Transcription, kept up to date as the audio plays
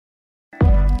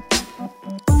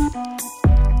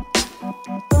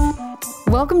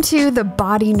Welcome to the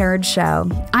Body Nerd Show.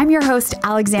 I'm your host,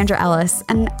 Alexandra Ellis,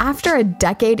 and after a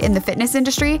decade in the fitness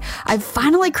industry, I've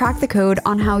finally cracked the code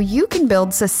on how you can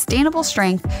build sustainable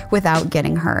strength without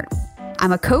getting hurt.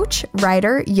 I'm a coach,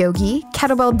 writer, yogi,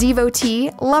 kettlebell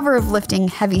devotee, lover of lifting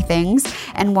heavy things,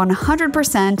 and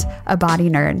 100% a body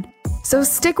nerd. So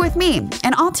stick with me,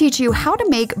 and I'll teach you how to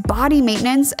make body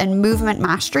maintenance and movement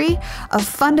mastery a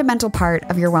fundamental part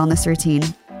of your wellness routine.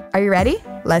 Are you ready?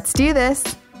 Let's do this.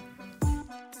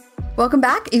 Welcome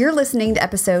back. You're listening to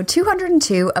episode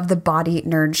 202 of the Body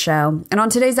Nerd Show. And on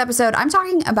today's episode, I'm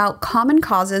talking about common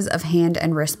causes of hand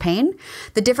and wrist pain,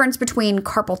 the difference between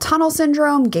carpal tunnel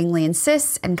syndrome, ganglion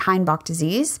cysts, and Kienbach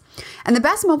disease, and the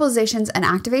best mobilizations and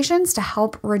activations to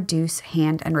help reduce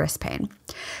hand and wrist pain.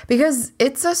 Because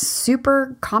it's a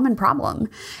super common problem.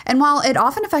 And while it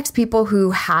often affects people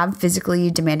who have physically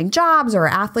demanding jobs or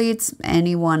athletes,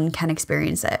 anyone can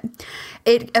experience it.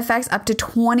 It affects up to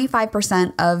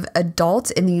 25% of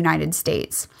adults in the United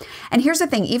States. And here's the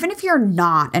thing, even if you're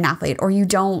not an athlete or you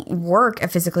don't work a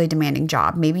physically demanding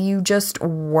job, maybe you just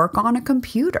work on a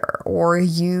computer or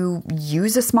you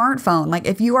use a smartphone, like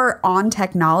if you are on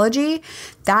technology,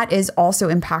 that is also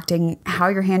impacting how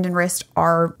your hand and wrist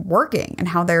are working and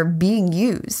how they're being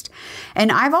used.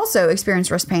 And I've also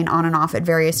experienced wrist pain on and off at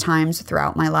various times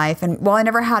throughout my life. And while I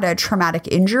never had a traumatic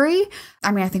injury,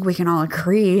 I think we can all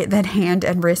agree that hand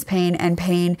and wrist pain and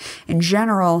pain in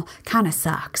general kind of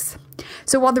sucks.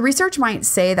 So while the research might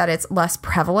say that it's less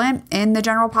prevalent in the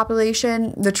general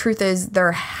population, the truth is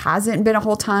there hasn't been a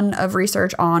whole ton of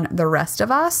research on the rest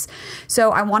of us.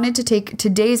 So I wanted to take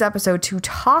today's episode to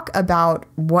talk about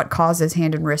what causes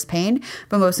hand and wrist pain,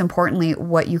 but most importantly,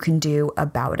 what you can do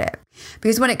about it.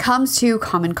 Because when it comes to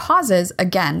common causes,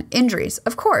 again, injuries,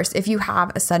 of course, if you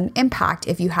have a sudden impact,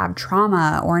 if you have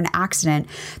trauma or an accident,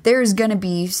 there's going to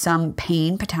be some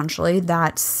pain potentially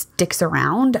that sticks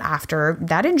around after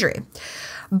that injury.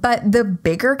 But the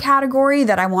bigger category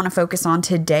that I want to focus on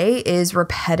today is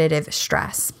repetitive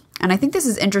stress. And I think this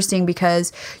is interesting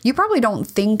because you probably don't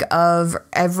think of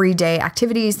everyday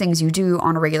activities, things you do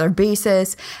on a regular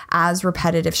basis as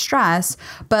repetitive stress.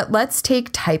 But let's take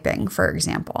typing, for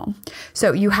example.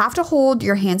 So you have to hold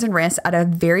your hands and wrists at a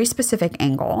very specific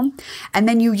angle, and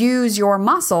then you use your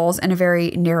muscles in a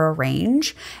very narrow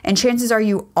range. And chances are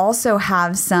you also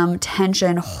have some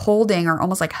tension holding or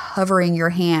almost like hovering your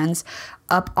hands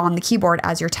up on the keyboard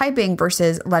as you're typing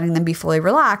versus letting them be fully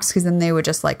relaxed, because then they would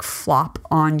just like flop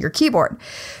on your keyboard.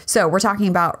 So we're talking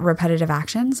about repetitive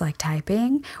actions like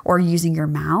typing or using your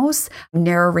mouse,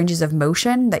 narrow ranges of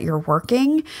motion that you're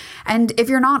working. And if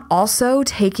you're not also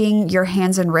taking your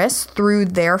hands and wrists through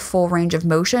their full range of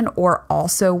motion or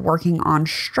also working on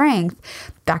strength,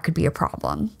 that could be a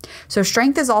problem. So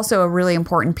strength is also a really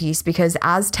important piece because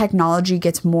as technology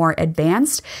gets more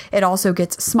advanced, it also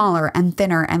gets smaller and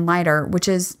thinner and lighter, which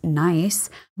is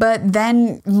nice. But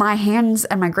then my hands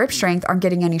and my grip strength aren't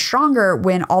getting any stronger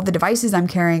when all the devices I'm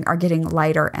carrying are getting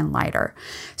lighter and lighter.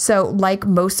 So like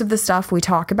most of the stuff we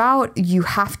talk about, you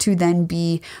have to then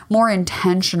be more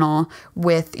intentional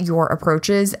with your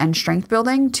approaches and strength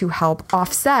building to help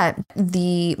offset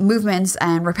the movements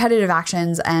and repetitive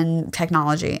actions and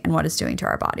technology and what it's doing to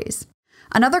our bodies.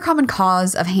 Another common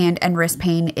cause of hand and wrist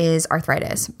pain is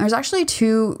arthritis. There's actually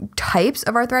two types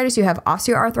of arthritis. You have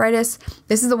osteoarthritis.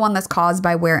 This is the one that's caused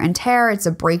by wear and tear. It's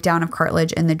a breakdown of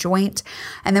cartilage in the joint.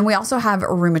 And then we also have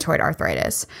rheumatoid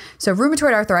arthritis. So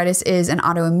rheumatoid arthritis is an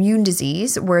autoimmune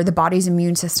disease where the body's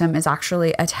immune system is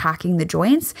actually attacking the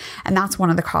joints. And that's one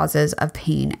of the causes of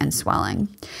pain and swelling.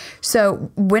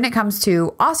 So when it comes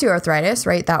to osteoarthritis,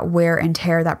 right, that wear and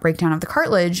tear, that breakdown of the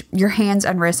cartilage, your hands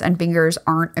and wrists and fingers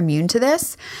aren't immune to this.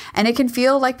 And it can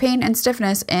feel like pain and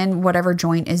stiffness in whatever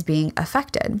joint is being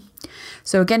affected.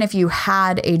 So again, if you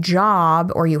had a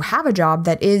job or you have a job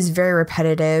that is very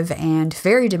repetitive and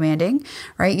very demanding,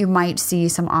 right, you might see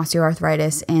some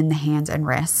osteoarthritis in the hands and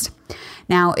wrists.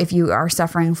 Now, if you are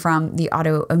suffering from the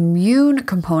autoimmune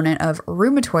component of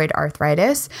rheumatoid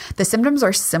arthritis, the symptoms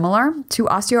are similar to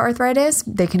osteoarthritis.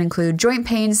 They can include joint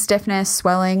pain, stiffness,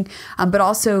 swelling, but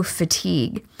also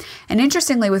fatigue. And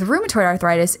interestingly, with rheumatoid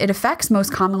arthritis, it affects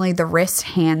most commonly the wrists,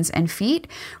 hands, and feet,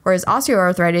 whereas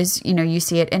osteoarthritis, you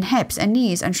see it in hips and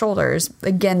knees and shoulders.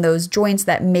 Again, those joints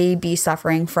that may be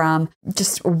suffering from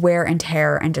just wear and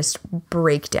tear and just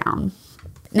breakdown.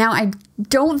 Now, I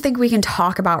don't think we can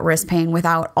talk about wrist pain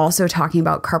without also talking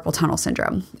about carpal tunnel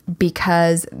syndrome,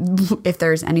 because if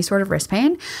there's any sort of wrist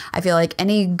pain, I feel like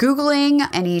any Googling,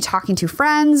 any talking to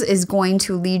friends is going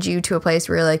to lead you to a place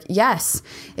where you're like, yes,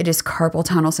 it is carpal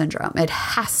tunnel syndrome. It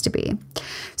has to be.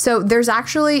 So there's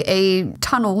actually a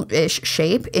tunnel-ish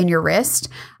shape in your wrist,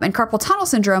 and carpal tunnel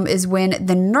syndrome is when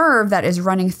the nerve that is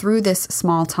running through this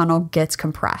small tunnel gets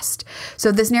compressed.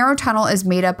 So this narrow tunnel is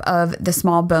made up of the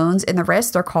small bones in the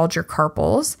wrist. They're called your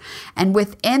carpals. And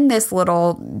within this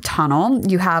little tunnel,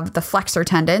 you have the flexor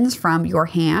tendons from your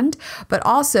hand, but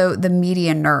also the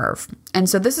median nerve. And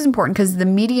so this is important because the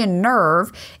median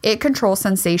nerve, it controls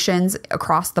sensations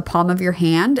across the palm of your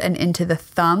hand and into the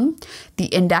thumb, the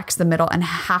index, the middle, and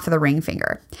half of the ring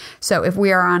finger. So if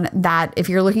we are on that, if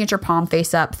you're looking at your palm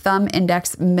face up, thumb,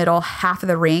 index, middle, half of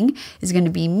the ring is going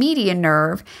to be median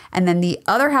nerve. And then the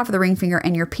other half of the ring finger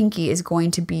and your pinky is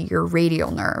going to be your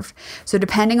radial nerve. So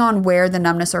depending on where the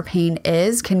numbness or pain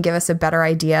is can give us a better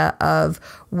idea of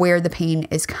where the pain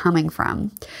is coming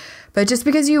from. But just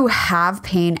because you have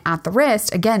pain at the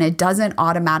wrist, again, it doesn't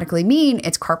automatically mean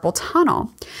it's carpal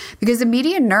tunnel, because the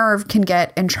median nerve can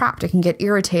get entrapped. It can get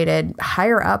irritated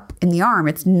higher up in the arm.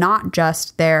 It's not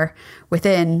just there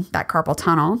within that carpal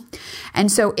tunnel.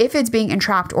 And so if it's being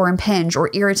entrapped or impinged or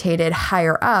irritated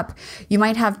higher up, you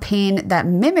might have pain that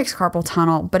mimics carpal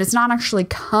tunnel, but it's not actually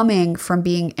coming from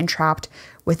being entrapped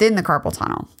within the carpal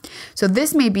tunnel. So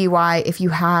this may be why if you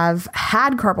have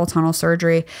had carpal tunnel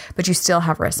surgery, but you still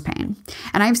have wrist pain.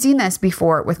 And I've seen this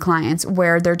before with clients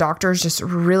where their doctor's just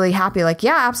really happy, like,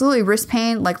 yeah, absolutely, wrist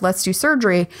pain, like, let's do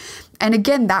surgery. And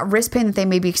again, that wrist pain that they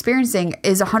may be experiencing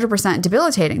is 100%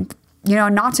 debilitating. You know,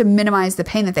 not to minimize the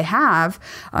pain that they have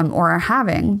or are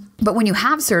having. But when you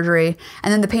have surgery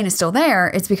and then the pain is still there,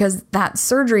 it's because that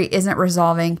surgery isn't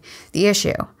resolving the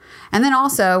issue. And then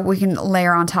also we can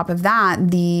layer on top of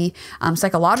that the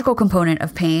psychological component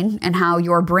of pain and how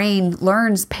your brain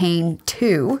learns pain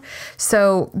too.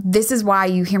 So this is why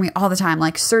you hear me all the time,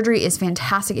 like, surgery is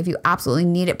fantastic if you absolutely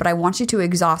need it, but I want you to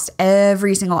exhaust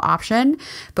every single option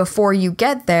before you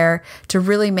get there to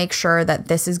really make sure that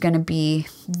this is going to be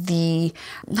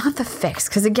not the fix.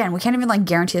 Because again, we can't even like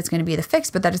guarantee it's going to be the fix,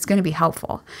 but that it's going to be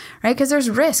helpful, right? Because there's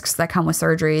risks that come with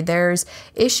surgery. There's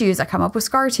issues that come up with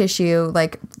scar tissue,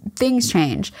 like things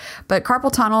change. But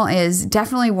carpal tunnel is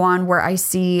definitely one where I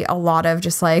see a lot of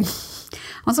just like,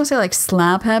 I was going to say like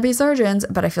slap happy surgeons,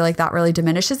 but I feel like that really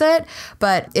diminishes it.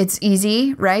 But it's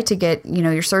easy, right, to get, you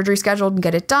know, your surgery scheduled and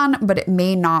get it done, but it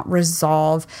may not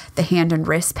resolve the hand and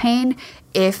wrist pain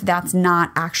if that's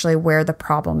not actually where the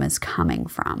problem is coming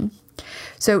from.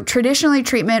 So traditionally,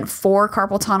 treatment for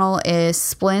carpal tunnel is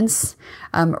splints,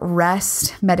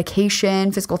 rest,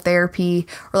 medication, physical therapy,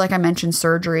 or like I mentioned,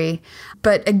 surgery.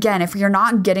 But again, if you're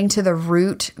not getting to the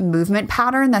root movement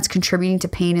pattern that's contributing to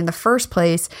pain in the first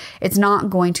place, it's not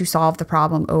going to solve the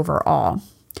problem overall.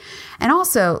 And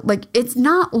also, like, it's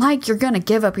not like you're going to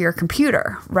give up your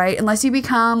computer, right? Unless you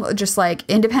become just like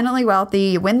independently wealthy,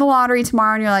 you win the lottery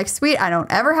tomorrow and you're like, sweet, I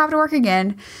don't ever have to work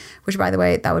again, which by the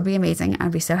way, that would be amazing.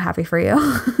 I'd be so happy for you.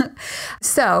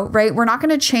 So, right, we're not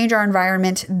going to change our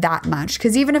environment that much,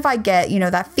 because even if I get, you know,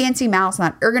 that fancy mouse and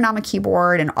that ergonomic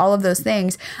keyboard and all of those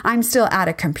things, I'm still at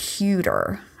a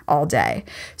computer all day.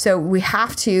 So we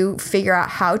have to figure out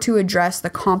how to address the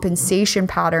compensation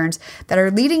patterns that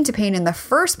are leading to pain in the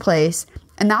first place.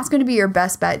 And that's going to be your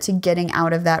best bet to getting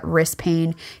out of that wrist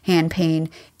pain, hand pain,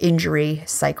 injury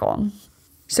cycle.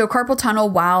 So carpal tunnel,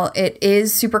 while it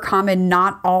is super common,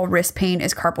 not all wrist pain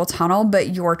is carpal tunnel,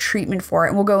 but your treatment for it,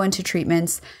 and we'll go into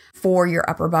treatments for your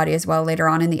upper body as well later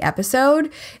on in the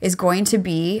episode, is going to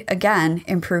be, again,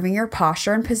 improving your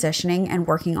posture and positioning and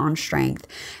working on strength.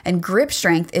 And grip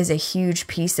strength is a huge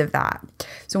piece of that.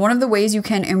 So one of the ways you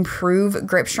can improve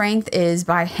grip strength is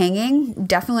by hanging,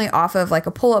 definitely off of like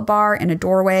a pull-up bar in a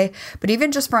doorway, but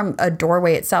even just from a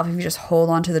doorway itself, if you just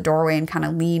hold onto the doorway and kind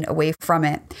of lean away from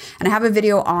it. And I have a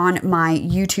video on my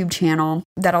YouTube channel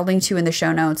that I'll link to in the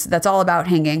show notes that's all about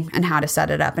hanging and how to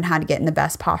set it up and how to get in the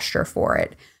best posture for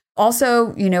it.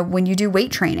 Also, you know, when you do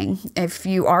weight training, if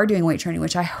you are doing weight training,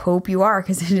 which I hope you are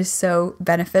because it is so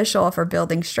beneficial for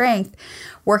building strength,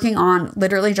 working on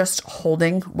literally just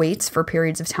holding weights for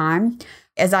periods of time.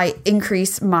 As I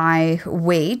increase my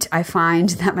weight, I find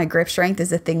that my grip strength is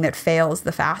the thing that fails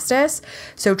the fastest.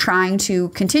 So trying to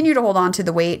continue to hold on to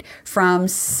the weight from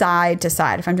side to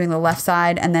side. If I'm doing the left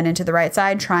side and then into the right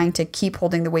side, trying to keep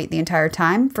holding the weight the entire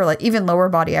time for like even lower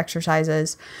body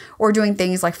exercises or doing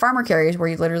things like farmer carries where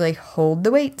you literally hold the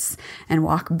weights and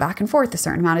walk back and forth a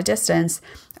certain amount of distance,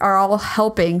 are all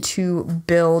helping to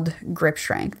build grip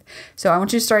strength. So I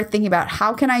want you to start thinking about,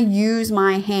 how can I use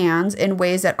my hands in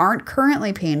ways that aren't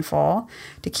currently painful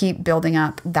to keep building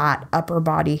up that upper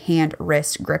body, hand,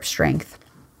 wrist grip strength.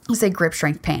 Let's say grip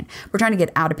strength pain. We're trying to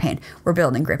get out of pain. We're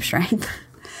building grip strength.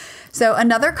 So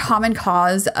another common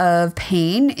cause of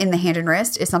pain in the hand and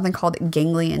wrist is something called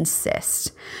ganglion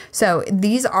cyst. So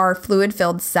these are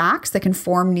fluid-filled sacs that can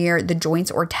form near the joints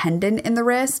or tendon in the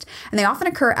wrist, and they often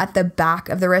occur at the back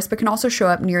of the wrist, but can also show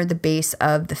up near the base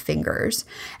of the fingers.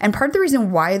 And part of the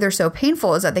reason why they're so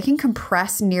painful is that they can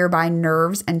compress nearby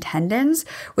nerves and tendons,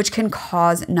 which can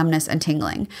cause numbness and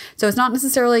tingling. So it's not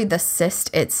necessarily the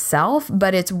cyst itself,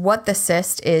 but it's what the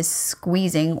cyst is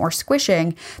squeezing or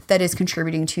squishing that is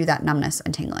contributing to that numbness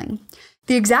and tingling.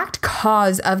 The exact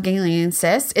cause of ganglion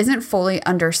cyst isn't fully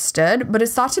understood, but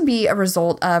it's thought to be a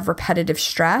result of repetitive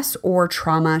stress or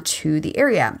trauma to the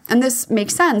area. And this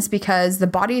makes sense because the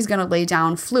body is going to lay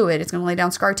down fluid, it's going to lay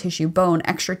down scar tissue, bone,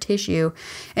 extra tissue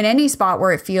in any spot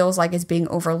where it feels like it's being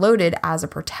overloaded as a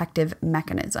protective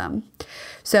mechanism.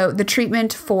 So the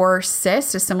treatment for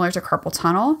cyst is similar to carpal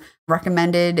tunnel.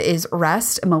 Recommended is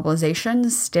rest, immobilization,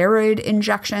 steroid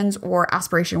injections, or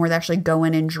aspiration, where they actually go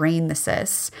in and drain the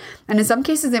cyst. And in some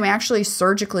cases, they may actually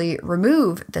surgically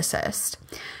remove the cyst.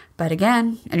 But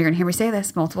again, and you're going to hear me say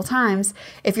this multiple times,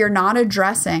 if you're not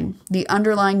addressing the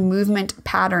underlying movement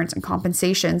patterns and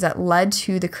compensations that led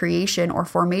to the creation or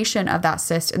formation of that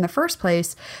cyst in the first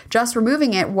place, just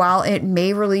removing it, while it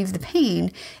may relieve the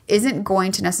pain, isn't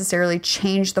going to necessarily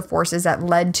change the forces that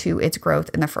led to its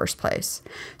growth in the first place.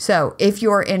 So if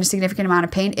you're in a significant amount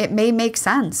of pain, it may make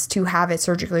sense to have it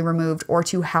surgically removed or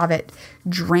to have it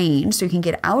drained so you can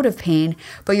get out of pain,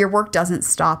 but your work doesn't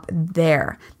stop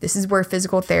there. This is where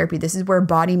physical therapy, this is where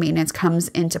body maintenance comes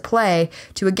into play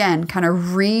to, again, kind of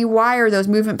rewire those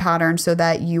movement patterns so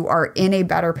that you are in a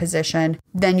better position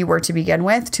than you were to begin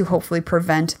with to hopefully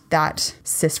prevent that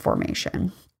cyst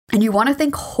formation. And you want to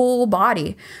think whole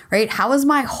body, right? How is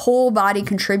my whole body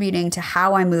contributing to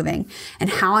how I'm moving and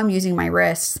how I'm using my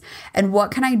wrists? And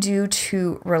what can I do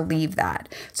to relieve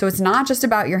that? So it's not just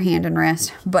about your hand and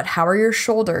wrist, but how are your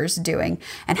shoulders doing?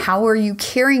 And how are you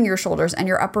carrying your shoulders and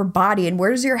your upper body? And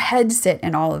where does your head sit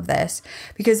in all of this?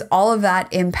 Because all of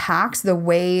that impacts the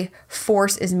way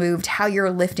force is moved, how you're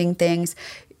lifting things.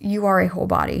 You are a whole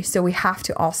body. So we have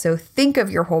to also think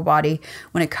of your whole body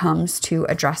when it comes to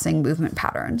addressing movement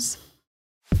patterns.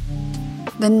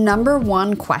 The number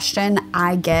one question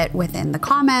I get within the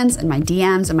comments and my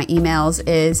DMs and my emails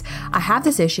is, I have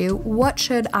this issue, what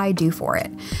should I do for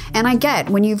it? And I get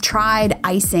when you've tried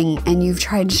icing and you've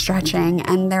tried stretching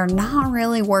and they're not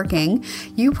really working,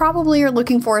 you probably are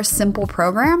looking for a simple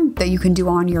program that you can do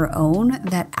on your own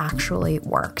that actually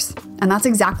works. And that's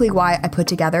exactly why I put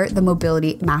together the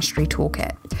Mobility Mastery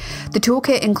Toolkit. The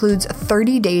toolkit includes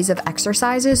 30 days of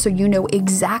exercises so you know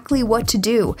exactly what to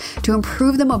do to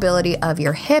improve the mobility of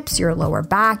your hips, your lower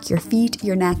back, your feet,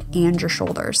 your neck, and your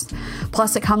shoulders.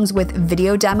 Plus, it comes with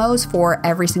video demos for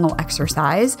every single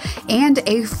exercise and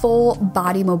a full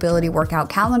body mobility workout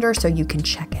calendar so you can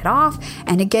check it off.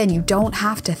 And again, you don't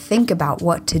have to think about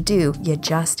what to do, you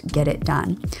just get it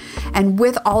done. And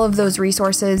with all of those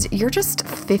resources, you're just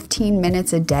 15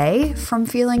 minutes a day from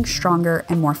feeling stronger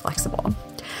and more flexible.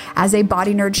 As a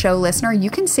Body Nerd Show listener, you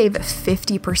can save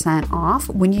 50% off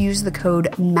when you use the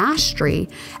code MASTERY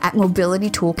at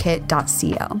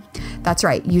mobilitytoolkit.co. That's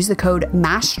right, use the code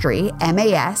MASTERY,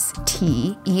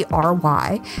 MASTERY,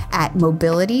 at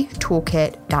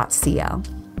mobilitytoolkit.co.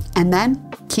 And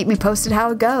then keep me posted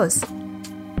how it goes.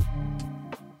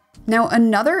 Now,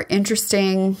 another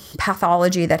interesting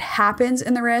pathology that happens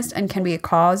in the wrist and can be a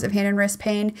cause of hand and wrist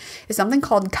pain is something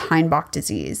called Kienbach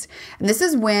disease. And this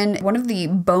is when one of the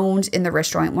bones in the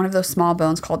wrist joint, one of those small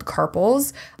bones called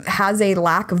carpals, has a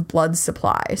lack of blood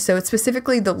supply. So it's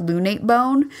specifically the lunate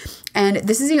bone. And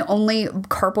this is the only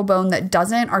carpal bone that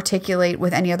doesn't articulate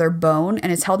with any other bone,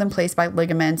 and it's held in place by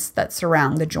ligaments that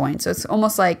surround the joint. So it's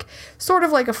almost like, sort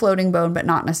of like a floating bone, but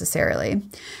not necessarily.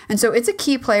 And so it's a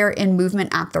key player in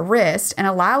movement at the wrist and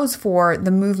allows for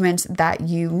the movements that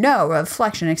you know of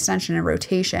flexion, extension, and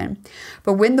rotation.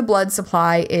 But when the blood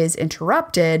supply is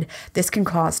interrupted, this can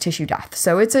cause tissue death.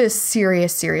 So it's a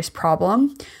serious, serious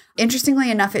problem. Interestingly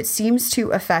enough, it seems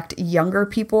to affect younger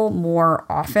people more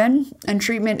often, and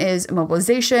treatment is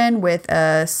immobilization with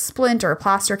a splint or a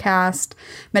plaster cast,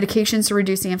 medications to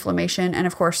reduce the inflammation, and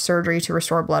of course, surgery to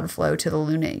restore blood flow to the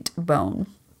lunate bone.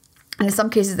 And in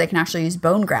some cases, they can actually use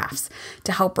bone grafts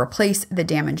to help replace the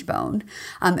damaged bone.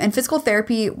 And physical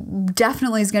therapy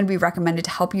definitely is going to be recommended to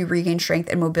help you regain strength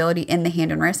and mobility in the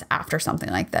hand and wrist after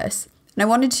something like this. And I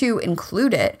wanted to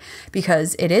include it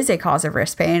because it is a cause of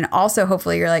wrist pain. Also,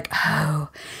 hopefully you're like, oh,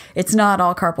 it's not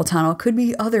all carpal tunnel. Could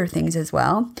be other things as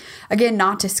well. Again,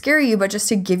 not to scare you, but just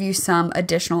to give you some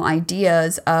additional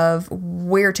ideas of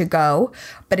where to go.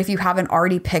 But if you haven't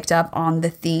already picked up on the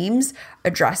themes,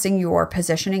 addressing your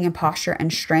positioning and posture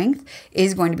and strength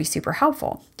is going to be super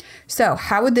helpful. So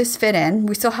how would this fit in?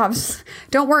 We still have,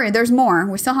 don't worry, there's more.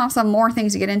 We still have some more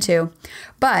things to get into.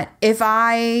 But if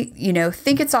I,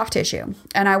 think it's soft tissue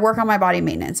and I work on my body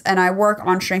maintenance and I work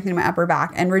on strengthening my upper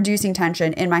back and reducing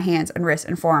tension in my hands and wrists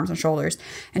and forearms and shoulders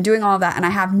and doing all of that, and I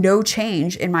have no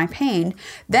change in my pain,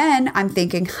 then I'm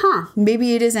thinking,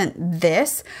 maybe it isn't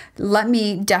this. Let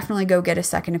me definitely go get a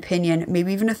second opinion,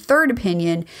 maybe even a third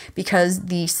opinion, because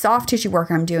the soft tissue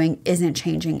work I'm doing isn't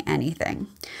changing anything,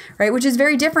 right? Which is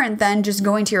very different than just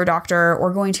going to your doctor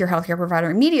or going to your healthcare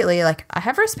provider immediately, like, I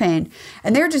have wrist pain,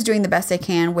 and they're just doing the best they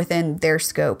can within their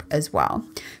scope as well.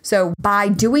 So by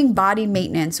doing body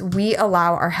maintenance, we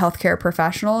allow our healthcare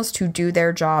professionals to do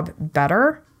their job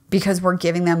better because we're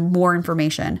giving them more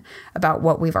information about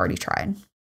what we've already tried.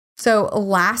 So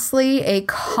lastly, a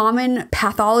common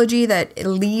pathology that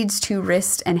leads to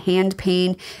wrist and hand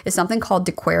pain is something called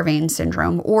de Quervain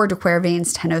syndrome or de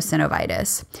Quervain's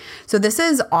tenosynovitis. So this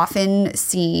is often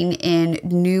seen in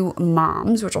new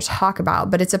moms, which we'll talk about,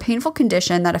 but it's a painful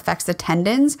condition that affects the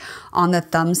tendons on the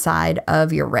thumb side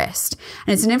of your wrist.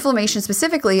 And it's an inflammation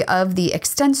specifically of the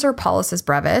extensor pollicis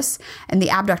brevis and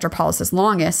the abductor pollicis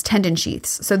longus tendon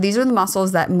sheaths. So these are the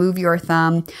muscles that move your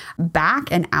thumb back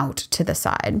and out to the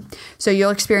side. So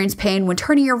you'll experience pain when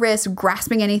turning your wrist,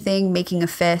 grasping anything, making a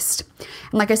fist.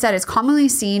 And like I said, it's commonly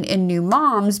seen in new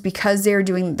moms because they're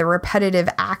doing the repetitive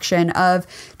action of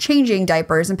changing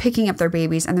diapers and picking up their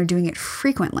babies, and they're doing it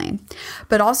frequently.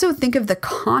 But also think of the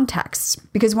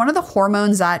context, because one of the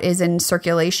hormones that is in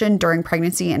circulation during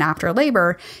pregnancy and after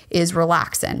labor is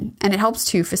relaxin, and it helps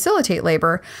to facilitate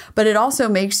labor, but it also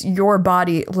makes your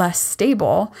body less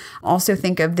stable. Also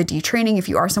think of the detraining. If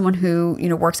you are someone who,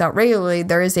 works out regularly,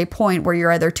 there is a point where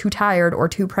you're either too tired or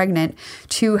too pregnant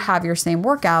to have your same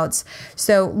workouts.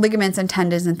 So ligaments and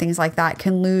tendons and things like that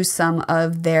can lose some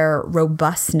of their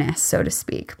robustness, so to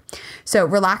speak. So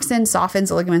relaxin softens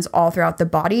the ligaments all throughout the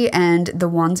body, and the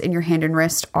ones in your hand and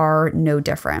wrist are no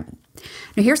different.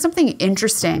 Now, here's something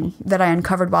interesting that I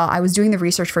uncovered while I was doing the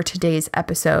research for today's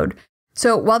episode.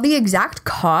 So while the exact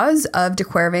cause of de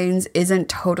Quervain's isn't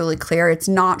totally clear, it's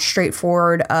not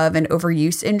straightforward of an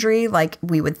overuse injury like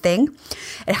we would think.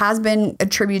 It has been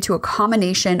attributed to a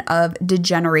combination of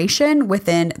degeneration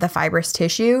within the fibrous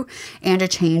tissue and a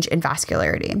change in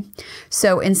vascularity.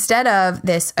 So instead of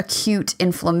this acute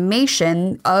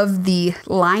inflammation of the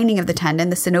lining of the tendon,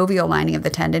 the synovial lining of the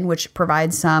tendon, which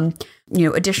provides some,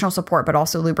 additional support, but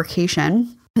also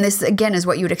lubrication. And this, again, is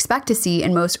what you would expect to see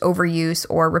in most overuse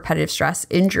or repetitive stress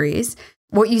injuries.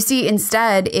 What you see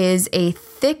instead is a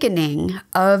thickening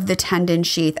of the tendon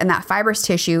sheath, and that fibrous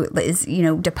tissue is,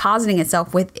 depositing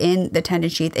itself within the tendon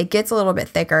sheath. It gets a little bit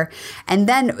thicker, and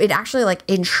then it actually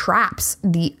entraps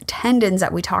the tendons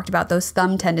that we talked about, those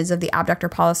thumb tendons of the abductor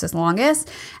pollicis longus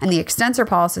and the extensor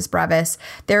pollicis brevis.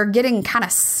 They're getting kind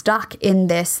of stuck in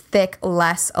this thick,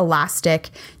 less elastic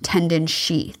tendon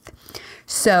sheath.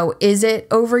 So is it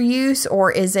overuse,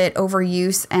 or is it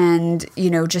overuse and,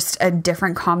 just a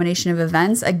different combination of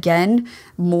events? Again,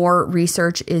 more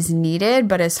research is needed.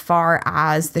 But as far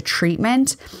as the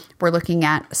treatment, we're looking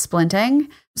at splinting.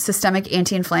 Systemic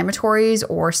anti-inflammatories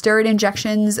or steroid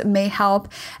injections may help.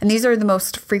 And these are the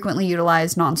most frequently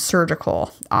utilized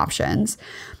non-surgical options.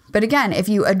 But again, if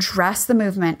you address the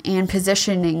movement and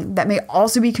positioning that may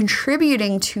also be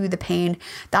contributing to the pain,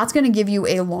 that's going to give you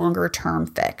a longer term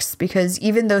fix, because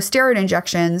even though steroid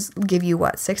injections give you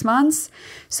 6 months?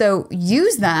 So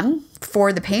use them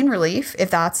for the pain relief if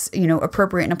that's,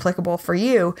 appropriate and applicable for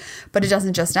you, but it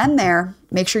doesn't just end there.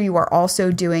 Make sure you are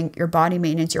also doing your body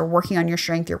maintenance. You're working on your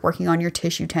strength. You're working on your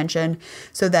tissue tension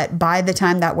so that by the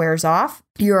time that wears off,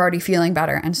 you're already feeling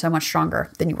better and so much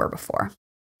stronger than you were before.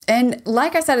 And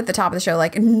like I said at the top of the show,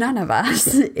 none of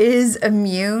us is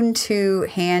immune to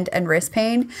hand and wrist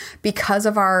pain because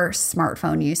of our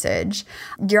smartphone usage.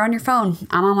 You're on your phone.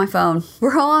 I'm on my phone.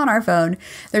 We're all on our phone.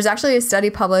 There's actually a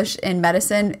study published in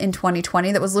Medicine in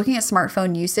 2020 that was looking at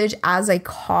smartphone usage as a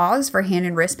cause for hand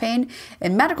and wrist pain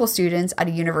in medical students at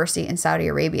a university in Saudi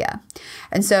Arabia.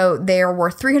 And so there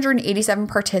were 387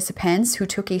 participants who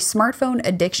took a smartphone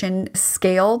addiction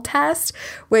scale test,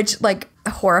 which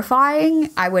horrifying.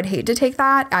 I would hate to take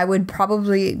that. I would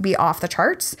probably be off the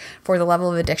charts for the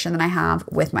level of addiction that I have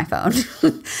with my phone.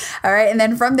 All right. And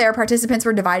then from there, participants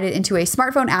were divided into a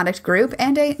smartphone addict group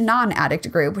and a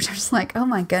non-addict group, which I was like, oh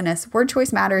my goodness, word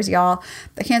choice matters, y'all.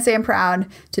 I can't say I'm proud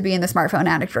to be in the smartphone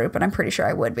addict group, but I'm pretty sure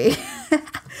I would be.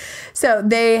 So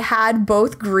they had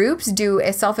both groups do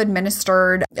a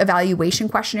self-administered evaluation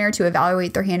questionnaire to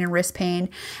evaluate their hand and wrist pain.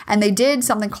 And they did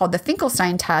something called the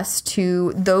Finkelstein test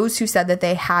to those who said that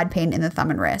they had pain in the thumb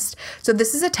and wrist. So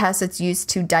this is a test that's used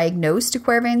to diagnose de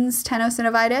Quervain's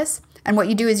tenosynovitis. And what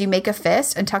you do is you make a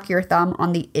fist and tuck your thumb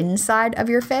on the inside of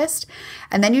your fist.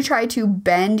 And then you try to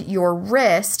bend your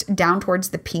wrist down towards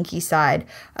the pinky side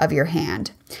of your hand.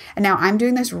 And now I'm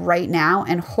doing this right now,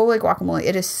 and holy guacamole,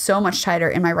 it is so much tighter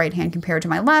in my right hand compared to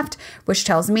my left, which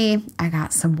tells me I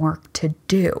got some work to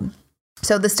do.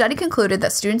 So the study concluded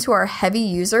that students who are heavy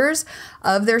users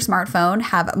of their smartphone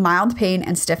have mild pain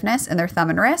and stiffness in their thumb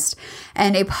and wrist,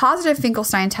 and a positive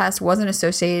Finkelstein test wasn't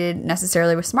associated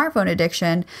necessarily with smartphone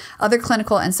addiction. Other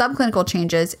clinical and subclinical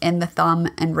changes in the thumb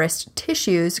and wrist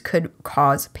tissues could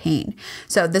cause pain.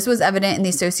 So this was evident in the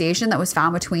association that was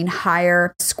found between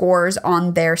higher scores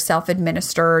on their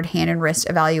self-administered hand and wrist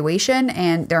evaluation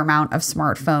and their amount of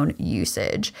smartphone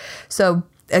usage. So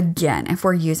again, if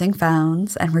we're using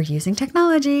phones and we're using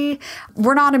technology,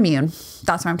 we're not immune.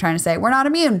 That's what I'm trying to say. We're not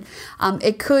immune.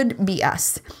 It could be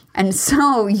us. And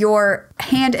so your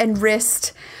hand and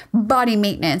wrist body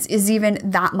maintenance is even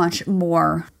that much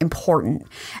more important.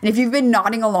 And if you've been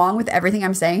nodding along with everything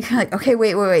I'm saying, like, okay,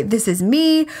 wait, this is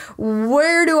me.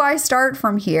 Where do I start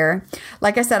from here?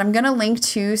 Like I said, I'm going to link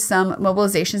to some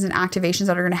mobilizations and activations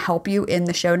that are going to help you in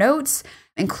the show notes,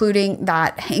 including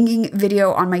that hanging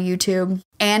video on my YouTube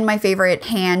and my favorite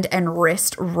hand and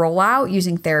wrist rollout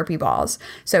using therapy balls.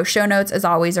 So show notes, as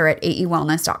always, are at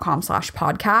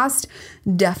aewellness.com/podcast.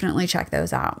 Definitely check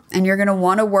those out. And you're going to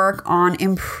want to work on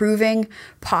improving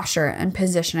posture and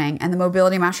positioning. And the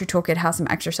Mobility Mastery Toolkit has some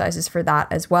exercises for that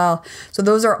as well. So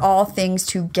those are all things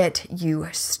to get you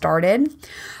started.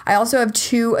 I also have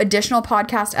 2 additional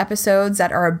podcast episodes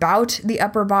that are about the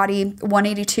upper body.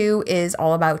 182 is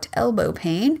all about elbow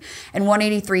pain, and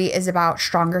 183 is about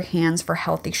stronger hands for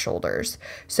healthy shoulders.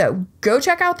 So go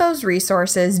check out those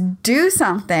resources, do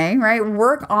something, right?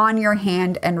 Work on your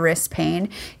hand and wrist pain.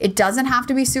 It doesn't have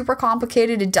to be super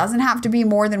complicated. It doesn't have to be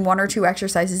more than 1 or 2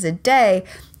 exercises a day.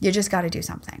 You just got to do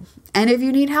something. And if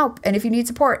you need help and if you need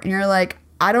support and you're like,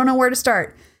 I don't know where to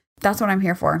start, that's what I'm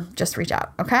here for. Just reach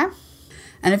out, okay?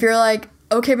 And if you're like,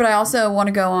 okay, but I also want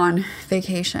to go on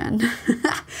vacation,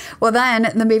 well,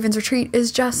 then the Mavens Retreat is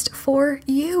just for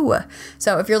you.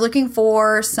 So if you're looking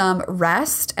for some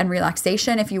rest and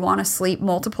relaxation, if you want to sleep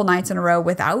multiple nights in a row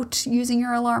without using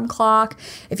your alarm clock,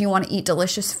 if you want to eat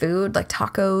delicious food like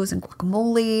tacos and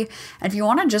guacamole, and if you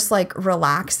want to just like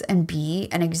relax and be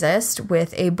and exist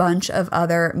with a bunch of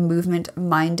other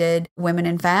movement-minded women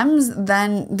and femmes,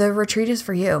 then the retreat is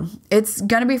for you. It's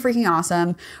going to be freaking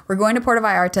awesome. We're going to Puerto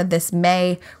Vallarta this May,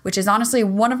 which is honestly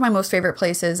one of my most favorite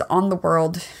places in the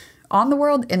world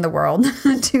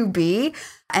to be.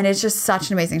 And it's just such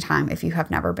an amazing time if you have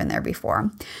never been there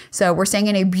before. So we're staying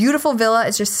in a beautiful villa.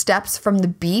 It's just steps from the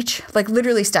beach, like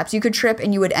literally steps. You could trip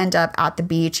and you would end up at the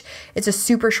beach. It's a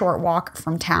super short walk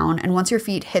from town. And once your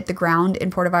feet hit the ground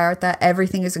in Puerto Vallarta,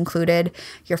 everything is included.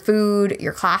 Your food,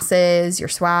 your classes, your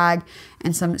swag,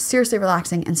 and some seriously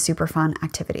relaxing and super fun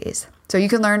activities. So you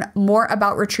can learn more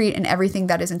about Retreat and everything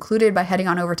that is included by heading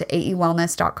on over to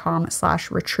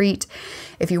aewellness.com/retreat.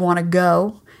 If you want to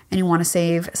go and you want to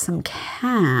save some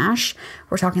cash,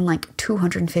 we're talking like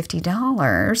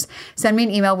 $250, send me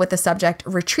an email with the subject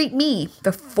Retreat Me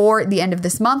before the end of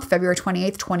this month, February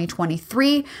 28th,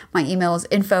 2023. My email is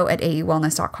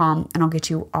info@aewellness.com, and I'll get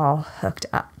you all hooked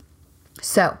up.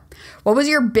 So, what was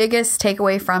your biggest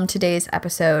takeaway from today's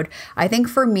episode? I think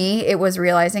for me, it was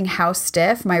realizing how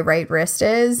stiff my right wrist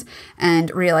is and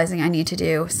realizing I need to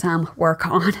do some work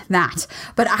on that.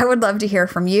 But I would love to hear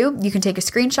from you. You can take a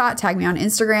screenshot, tag me on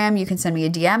Instagram. You can send me a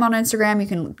DM on Instagram. You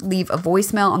can leave a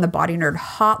voicemail on the Body Nerd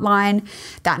hotline.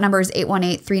 That number is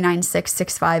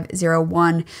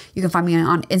 818-396-6501. You can find me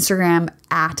on Instagram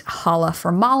at Hala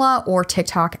for Mala or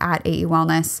TikTok at AE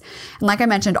Wellness. And like I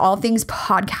mentioned, all things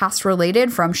podcast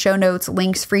related, from show notes,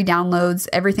 links, free downloads,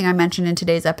 everything I mentioned in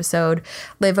today's episode,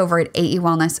 live over at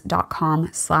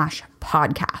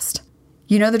aewellness.com/podcast.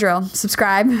 You know the drill.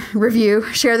 Subscribe, review,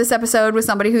 share this episode with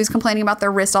somebody who's complaining about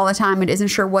their wrist all the time and isn't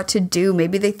sure what to do.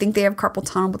 Maybe they think they have carpal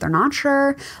tunnel, but they're not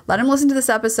sure. Let them listen to this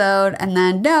episode and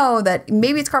then know that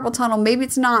maybe it's carpal tunnel, maybe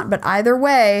it's not, but either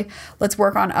way, let's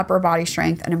work on upper body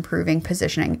strength and improving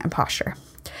positioning and posture.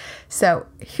 So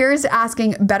here's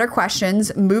asking better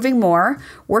questions, moving more,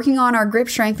 working on our grip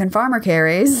strength and farmer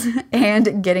carries,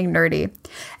 and getting nerdy.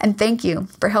 And thank you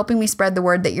for helping me spread the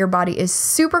word that your body is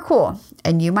super cool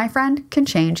and you, my friend, can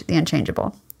change the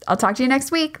unchangeable. I'll talk to you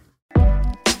next week.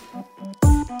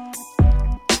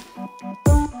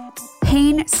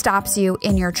 Pain stops you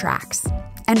in your tracks,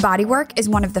 and bodywork is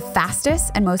one of the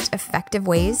fastest and most effective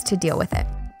ways to deal with it.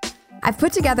 I've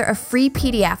put together a free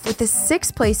PDF with the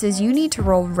 6 places you need to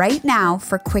roll right now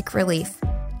for quick relief.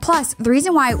 Plus, the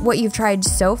reason why what you've tried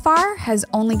so far has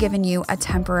only given you a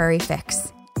temporary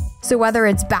fix. So whether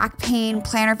it's back pain,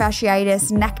 plantar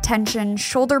fasciitis, neck tension,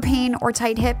 shoulder pain, or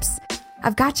tight hips,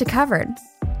 I've got you covered.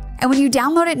 And when you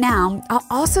download it now, I'll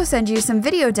also send you some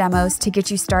video demos to get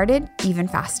you started even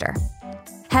faster.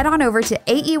 Head on over to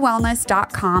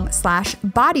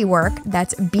aewellness.com/bodywork,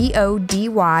 that's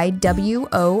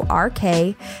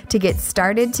BODYWORK, to get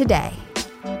started today.